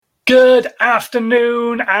Good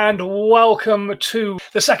afternoon and welcome to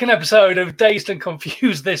the second episode of Dazed and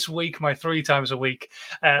Confused this week, my 3 times a week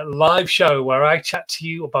live show where I chat to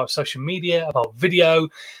you about social media, about video,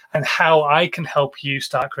 and how I can help you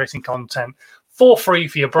start creating content for free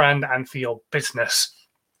for your brand and for your business.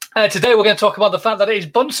 Today we're going to talk about the fact that it is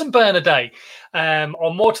Bunsen Burner Day,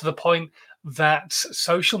 or more to the point, that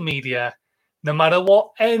social media, no matter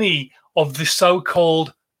what any of the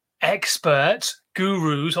so-called experts,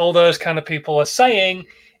 gurus, all those kind of people are saying,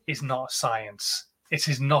 is not a science. It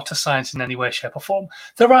is not a science in any way, shape, or form.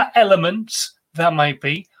 There are elements that might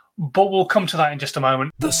be, but we'll come to that in just a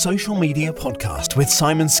moment. The Social Media Podcast with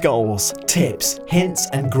Simon Scholes. Tips, hints,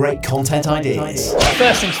 and great content ideas.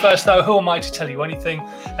 First things first, though, who am I to tell you anything?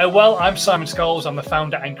 Well, I'm Simon Scholes. I'm the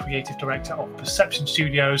founder and creative director of Perception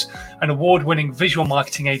Studios, an award-winning visual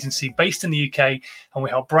marketing agency based in the UK, and we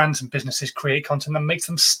help brands and businesses create content that makes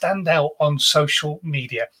them stand out on social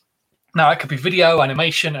media. Now, it could be video,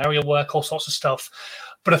 animation, aerial work, all sorts of stuff.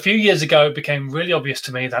 But a few years ago, it became really obvious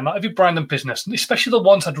to me that not every brand and business, especially the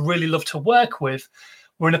ones I'd really love to work with,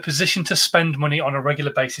 were in a position to spend money on a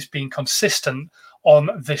regular basis being consistent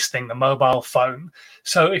on this thing, the mobile phone.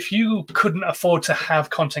 So if you couldn't afford to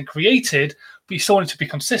have content created, but you still wanted to be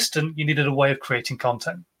consistent, you needed a way of creating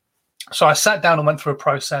content. So I sat down and went through a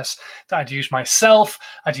process that I'd used myself,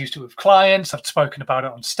 I'd used it with clients, I've spoken about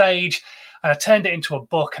it on stage, and I turned it into a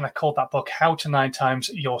book, and I called that book How to 9 Times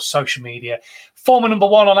Your Social Media. Former #1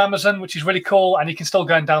 on Amazon, which is really cool, and you can still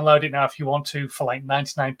go and download it now if you want to for like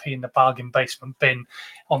 99p in the bargain basement bin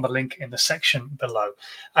on the link in the section below.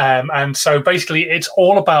 And so basically it's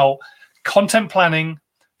all about content planning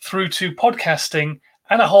through to podcasting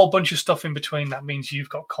and a whole bunch of stuff in between. That means you've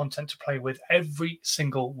got content to play with every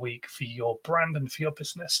single week for your brand and for your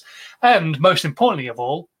business. And most importantly of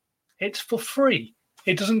all, it's for free.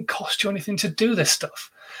 It doesn't cost you anything to do this stuff.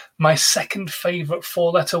 My second favorite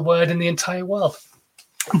 4-letter word in the entire world.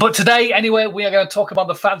 But today, anyway, we are going to talk about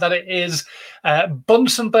the fact that it is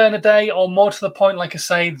Bunsen Burner Day, or more to the point, like I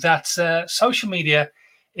say, that social media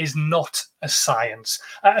is not a science.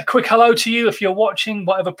 A quick hello to you if you're watching,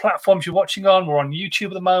 whatever platforms you're watching on. We're on YouTube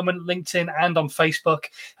at the moment, LinkedIn, and on Facebook.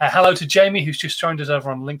 Hello to Jamie, who's just joined us over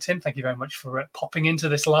on LinkedIn. Thank you very much for popping into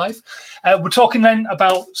this live. We're talking then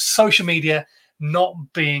about social media not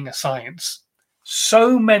being a science.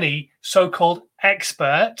 So many so-called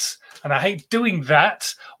experts, and I hate doing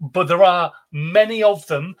that, but there are many of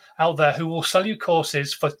them out there who will sell you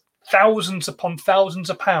courses for thousands upon thousands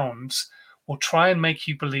of pounds, will try and make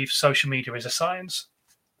you believe social media is a science.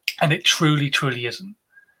 And it truly, truly isn't.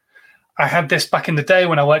 I had this back in the day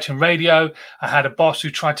when I worked in radio. I had a boss who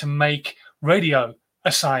tried to make radio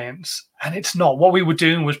a science, and it's not. What we were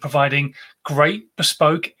doing was providing great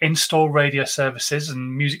bespoke in-store radio services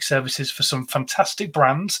and music services for some fantastic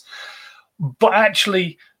brands, but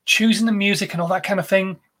actually choosing the music and all that kind of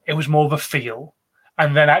thing, it was more of a feel.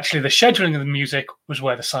 And then actually the scheduling of the music was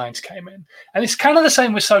where the science came in. And it's kind of the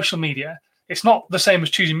same with social media. It's not the same as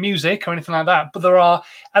choosing music or anything like that, but there are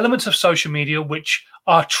elements of social media which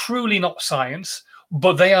are truly not science,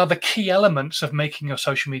 but they are the key elements of making your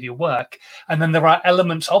social media work. And then there are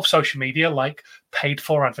elements of social media like paid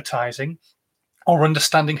for advertising or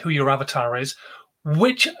understanding who your avatar is,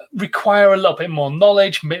 which require a little bit more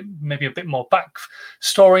knowledge, maybe a bit more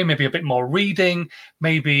backstory, maybe a bit more reading,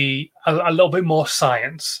 maybe a little bit more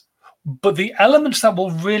science. But the elements that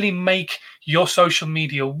will really make your social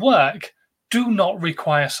media work do not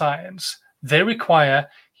require science. They require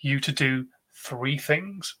you to do 3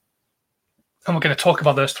 things. And we're going to talk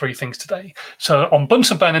about those 3 things today. So on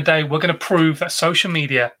Bunsen Burner Day, we're going to prove that social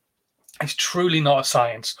media is truly not a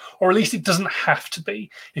science, or at least it doesn't have to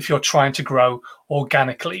be if you're trying to grow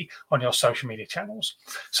organically on your social media channels.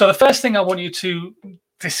 So the first thing I want you to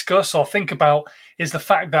discuss or think about is the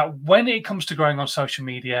fact that when it comes to growing on social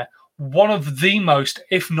media, one of the most,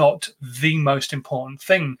 if not the most important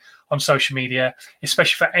thing on social media,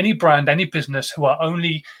 especially for any brand, any business who are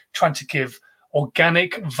only trying to give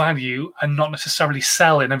organic value and not necessarily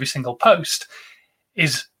sell in every single post,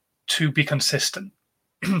 is to be consistent.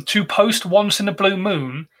 To post once in a blue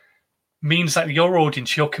moon means that your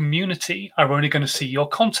audience, your community, are only going to see your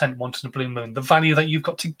content once in a blue moon, the value that you've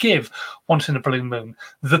got to give once in a blue moon,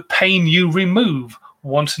 the pain you remove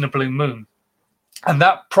once in a blue moon. And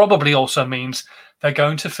that probably also means they're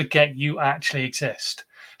going to forget you actually exist.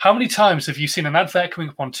 How many times have you seen an advert coming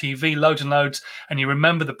up on TV, loads and loads, and you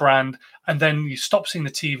remember the brand, and then you stop seeing the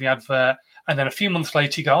TV advert, and then a few months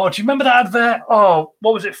later you go, oh, do you remember that advert? Oh,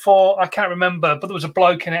 what was it for? I can't remember, but there was a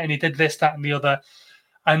bloke in it and he did this, that, and the other.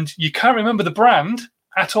 And you can't remember the brand,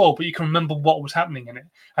 at all, but you can remember what was happening in it.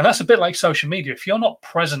 And that's a bit like social media. If you're not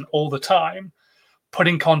present all the time,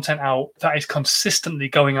 putting content out that is consistently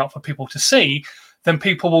going out for people to see, then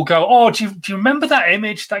people will go, oh, do you remember that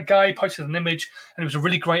image? That guy posted an image and it was a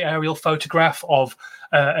really great aerial photograph of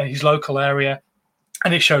his local area.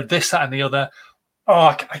 And it showed this, that, and the other. Oh,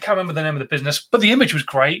 I can't remember the name of the business, but the image was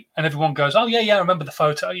great. And everyone goes, oh, yeah, I remember the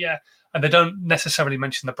photo. Yeah. And they don't necessarily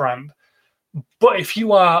mention the brand. But if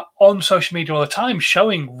you are on social media all the time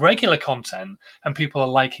showing regular content and people are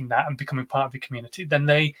liking that and becoming part of your community, then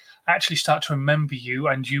they actually start to remember you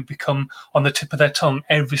and you become on the tip of their tongue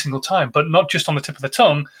every single time. But not just on the tip of the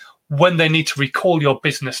tongue. When they need to recall your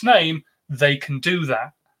business name, they can do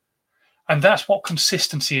that. And that's what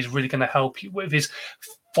consistency is really going to help you with, is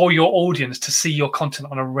for your audience to see your content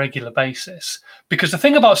on a regular basis. Because the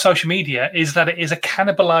thing about social media is that it is a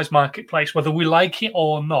cannibalized marketplace, whether we like it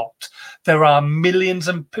or not. There are millions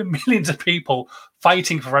and millions of people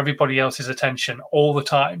fighting for everybody else's attention all the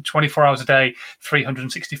time, 24 hours a day,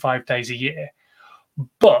 365 days a year.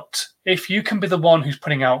 But if you can be the one who's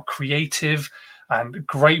putting out creative and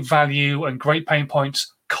great value and great pain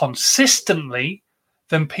points consistently,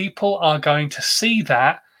 then people are going to see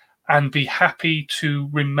that and be happy to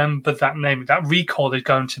remember that name. That recall is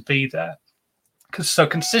going to be there. So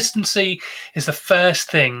consistency is the first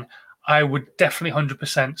thing I would definitely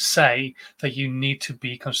 100% say that you need to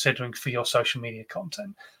be considering for your social media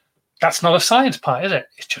content. That's not a science part, is it?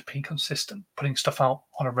 It's just being consistent, putting stuff out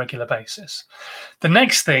on a regular basis. The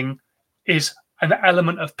next thing is an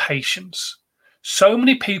element of patience. So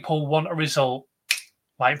many people want a result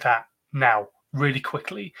like that now, really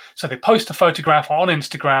quickly. So they post a photograph on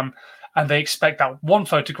Instagram and they expect that one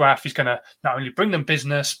photograph is going to not only bring them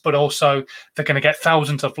business, but also they're going to get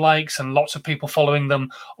thousands of likes and lots of people following them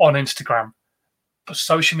on Instagram. But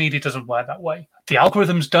social media doesn't work that way. The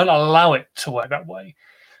algorithms don't allow it to work that way.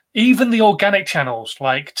 Even the organic channels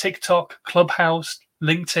like TikTok, Clubhouse,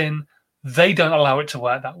 LinkedIn, they don't allow it to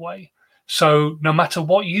work that way. So no matter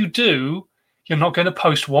what you do, you're not going to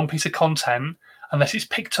post one piece of content unless it's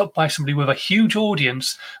picked up by somebody with a huge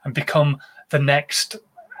audience and become the next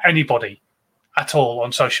anybody at all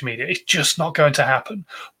on social media. It's just not going to happen.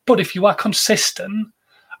 But if you are consistent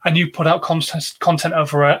and you put out content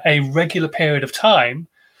over a regular period of time,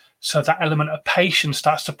 so that element of patience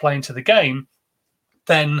starts to play into the game,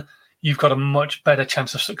 then you've got a much better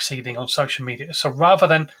chance of succeeding on social media. So rather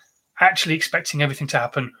than actually expecting everything to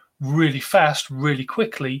happen really fast, really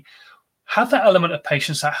quickly, have that element of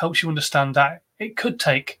patience that helps you understand that it could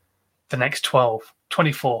take the next 12,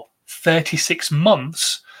 24, 36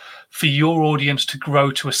 months for your audience to grow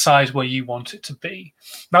to a size where you want it to be.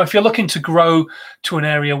 Now, if you're looking to grow to an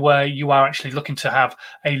area where you are actually looking to have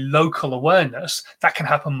a local awareness, that can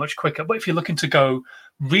happen much quicker. But if you're looking to go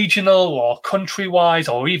regional or country-wise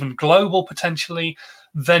or even global potentially,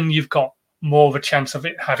 then you've got more of a chance of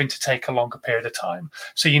it having to take a longer period of time.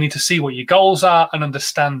 So you need to see what your goals are and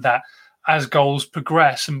understand that as goals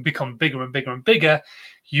progress and become bigger and bigger and bigger,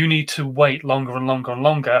 you need to wait longer and longer and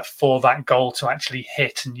longer for that goal to actually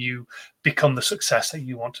hit and you become the success that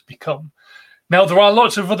you want to become. Now, there are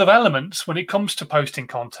lots of other elements when it comes to posting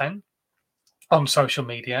content on social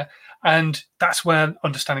media, and that's where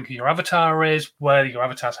understanding who your avatar is, where your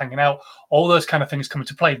avatar's hanging out, all those kind of things come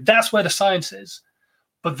into play. That's where the science is.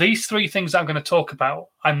 But these three things that I'm going to talk about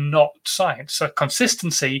are not science. So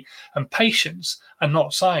consistency and patience are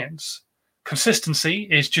not science. Consistency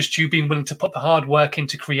is just you being willing to put the hard work in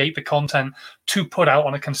to create the content to put out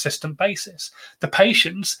on a consistent basis. The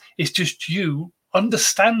patience is just you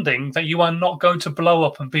understanding that you are not going to blow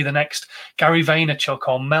up and be the next Gary Vaynerchuk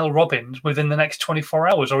or Mel Robbins within the next 24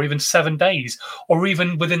 hours or even 7 days or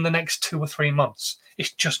even within the next 2 or 3 months.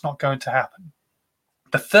 It's just not going to happen.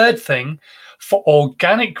 The third thing for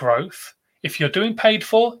organic growth, if you're doing paid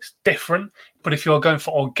for, it's different. But if you're going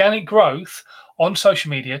for organic growth on social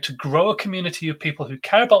media to grow a community of people who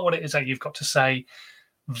care about what it is that you've got to say,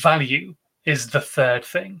 value is the third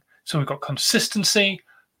thing. So we've got consistency,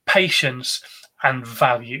 patience, and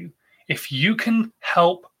value. If you can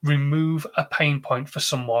help remove a pain point for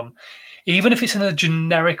someone, even if it's in a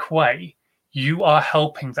generic way, you are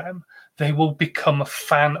helping them. They will become a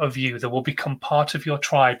fan of you. They will become part of your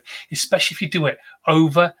tribe, especially if you do it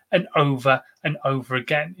over and over and over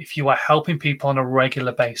again, if you are helping people on a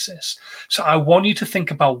regular basis. So I want you to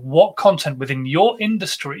think about what content within your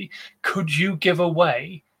industry could you give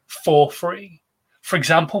away for free. For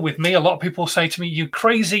example, with me, a lot of people say to me, "You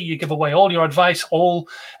crazy, you give away all your advice,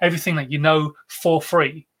 everything that you know for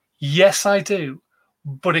free." Yes, I do.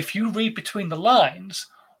 But if you read between the lines,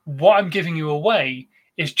 what I'm giving you away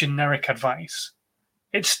is generic advice.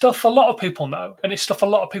 It's stuff a lot of people know, and it's stuff a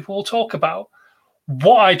lot of people will talk about.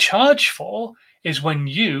 What I charge for is when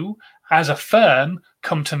you, as a firm,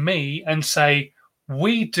 come to me and say,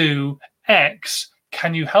 we do X,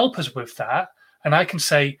 can you help us with that? And I can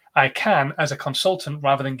say, I can as a consultant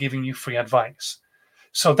rather than giving you free advice.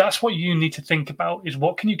 So that's what you need to think about, is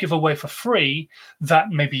what can you give away for free that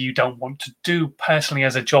maybe you don't want to do personally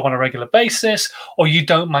as a job on a regular basis, or you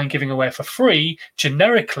don't mind giving away for free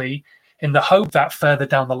generically, in the hope that further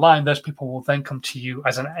down the line, those people will then come to you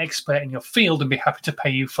as an expert in your field and be happy to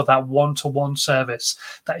pay you for that one-to-one service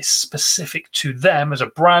that is specific to them as a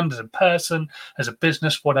brand, as a person, as a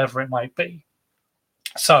business, whatever it might be.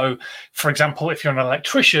 So, for example, if you're an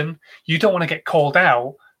electrician, you don't want to get called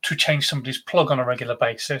out to change somebody's plug on a regular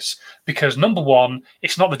basis because, number one,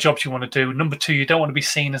 it's not the jobs you want to do. Number two, you don't want to be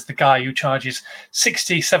seen as the guy who charges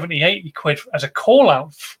 60, 70, 80 quid as a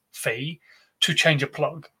call-out fee to change a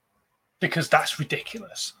plug, because that's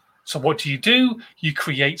ridiculous. So what do? You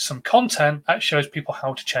create some content that shows people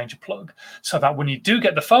how to change a plug, so that when you do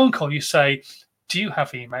get the phone call, you say, do you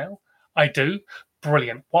have email? I do.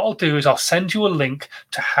 Brilliant. What I'll do is I'll send you a link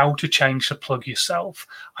to how to change the plug yourself.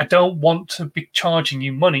 I don't want to be charging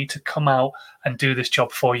you money to come out and do this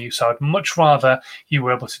job for you. So I'd much rather you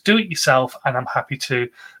were able to do it yourself, and I'm happy to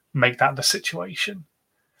make that the situation.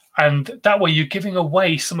 And that way you're giving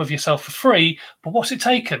away some of yourself for free, but what's it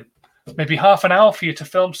taken? Maybe half an hour for you to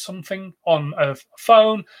film something on a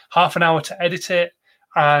phone, half an hour to edit it,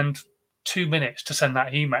 and 2 minutes to send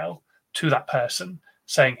that email to that person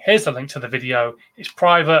saying, here's the link to the video. It's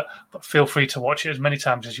private, but feel free to watch it as many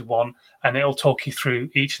times as you want, and it'll talk you through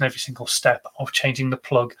each and every single step of changing the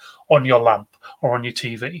plug on your lamp or on your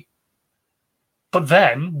TV. But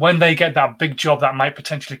then when they get that big job that might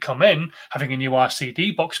potentially come in, having a new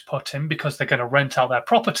RCD box put in because they're going to rent out their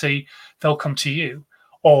property, they'll come to you.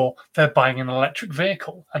 Or they're buying an electric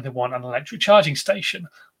vehicle and they want an electric charging station.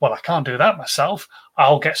 Well, I can't do that myself.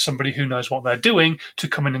 I'll get somebody who knows what they're doing to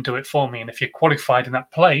come in and do it for me. And if you're qualified in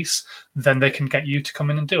that place, then they can get you to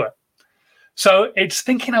come in and do it. So it's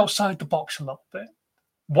thinking outside the box a little bit.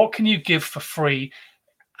 What can you give for free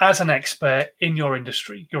as an expert in your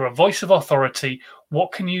industry? You're a voice of authority.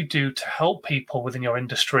 What can you do to help people within your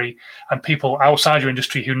industry and people outside your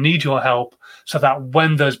industry who need your help, so that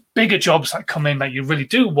when those bigger jobs that come in that you really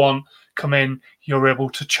do want come in, you're able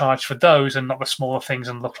to charge for those and not the smaller things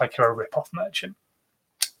and look like you're a rip-off merchant?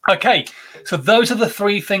 Okay, so those are the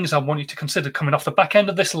three things I want you to consider coming off the back end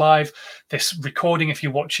of this live, this recording if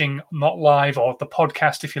you're watching not live, or the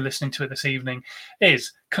podcast if you're listening to it this evening,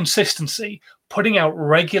 is consistency. Putting out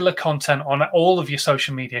regular content on all of your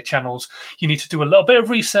social media channels. You need to do a little bit of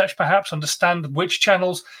research, perhaps understand which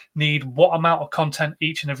channels need what amount of content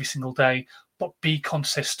each and every single day, but be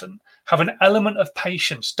consistent. Have an element of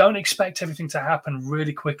patience. Don't expect everything to happen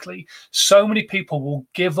really quickly. So many people will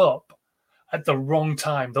give up at the wrong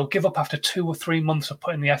time. They'll give up after 2 or 3 months of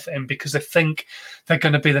putting the effort in because they think they're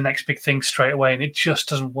going to be the next big thing straight away, and it just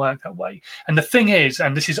doesn't work that way. And the thing is,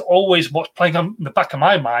 and this is always what's playing on the back of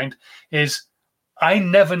my mind, is I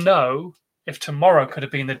never know if tomorrow could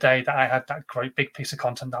have been the day that I had that great big piece of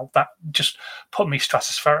content that just put me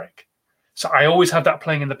stratospheric. So I always have that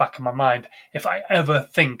playing in the back of my mind. If I ever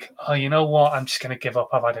think, oh, you know what, I'm just going to give up,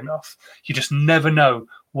 I've had enough. You just never know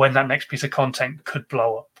when that next piece of content could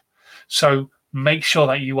blow up. So make sure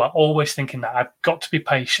that you are always thinking that I've got to be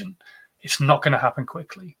patient. It's not going to happen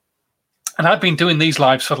quickly. And I've been doing these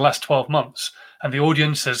lives for the last 12 months, and the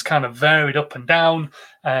audience has kind of varied up and down,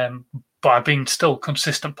 but I've been still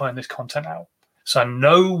consistent putting this content out. So I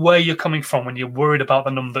know where you're coming from when you're worried about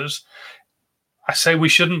the numbers. I say we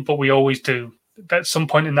shouldn't, but we always do. At some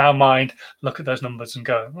point in our mind, look at those numbers and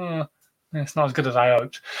go, it's not as good as I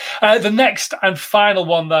hoped. The next and final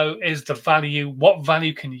one, though, is the value. What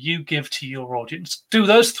value can you give to your audience? Do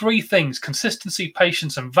those three things: consistency,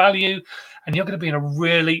 patience, and value, and you're going to be in a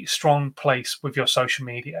really strong place with your social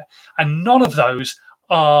media. And none of those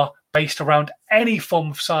are based around any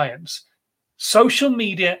form of science. Social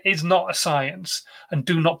media is not a science, and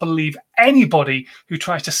do not believe anybody who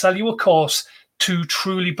tries to sell you a course to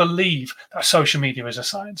truly believe that social media is a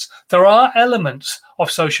science. There are elements of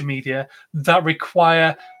social media that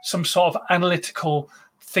require some sort of analytical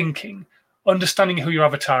thinking, understanding who your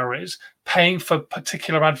avatar is, paying for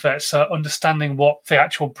particular adverts, so understanding what the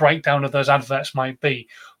actual breakdown of those adverts might be.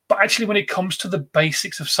 But actually, when it comes to the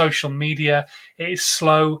basics of social media, it is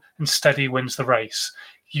slow and steady wins the race.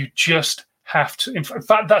 You just have to. In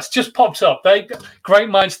fact, that's just popped up. Great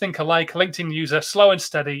minds think alike. LinkedIn user, slow and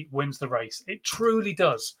steady wins the race. It truly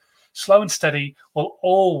does. Slow and steady will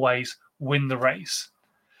always win the race.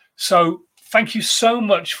 So Thank you so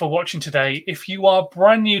much for watching today. If you are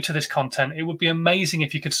brand new to this content, it would be amazing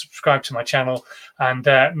if you could subscribe to my channel, and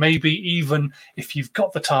maybe even if you've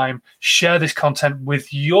got the time, share this content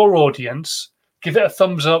with your audience. Give it a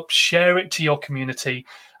thumbs up, share it to your community,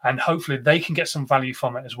 and hopefully they can get some value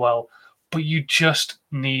from it as well. But you just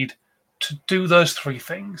need to do those 3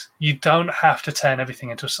 things. You don't have to turn everything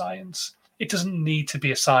into a science. It doesn't need to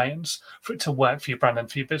be a science for it to work for your brand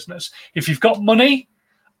and for your business. If you've got money,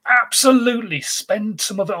 absolutely spend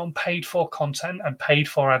some of it on paid for content and paid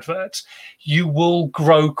for adverts. You will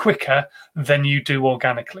grow quicker than you do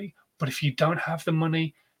organically. But if you don't have the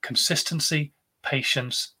money, consistency,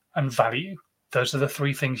 patience, and value, those are the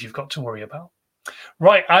 3 things you've got to worry about.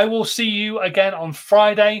 Right, I will see you again on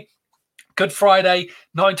Friday. Good Friday.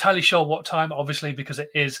 Not entirely sure what time, obviously, because it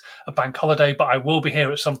is a bank holiday, but I will be here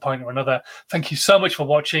at some point or another. Thank you so much for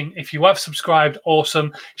watching. If you have subscribed,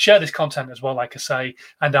 awesome. Share this content as well, like I say,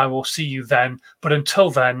 and I will see you then. But until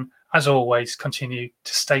then, as always, continue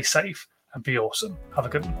to stay safe and be awesome. Have a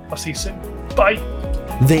good one. I'll see you soon. Bye.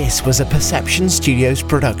 This was a Perception Studios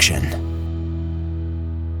production.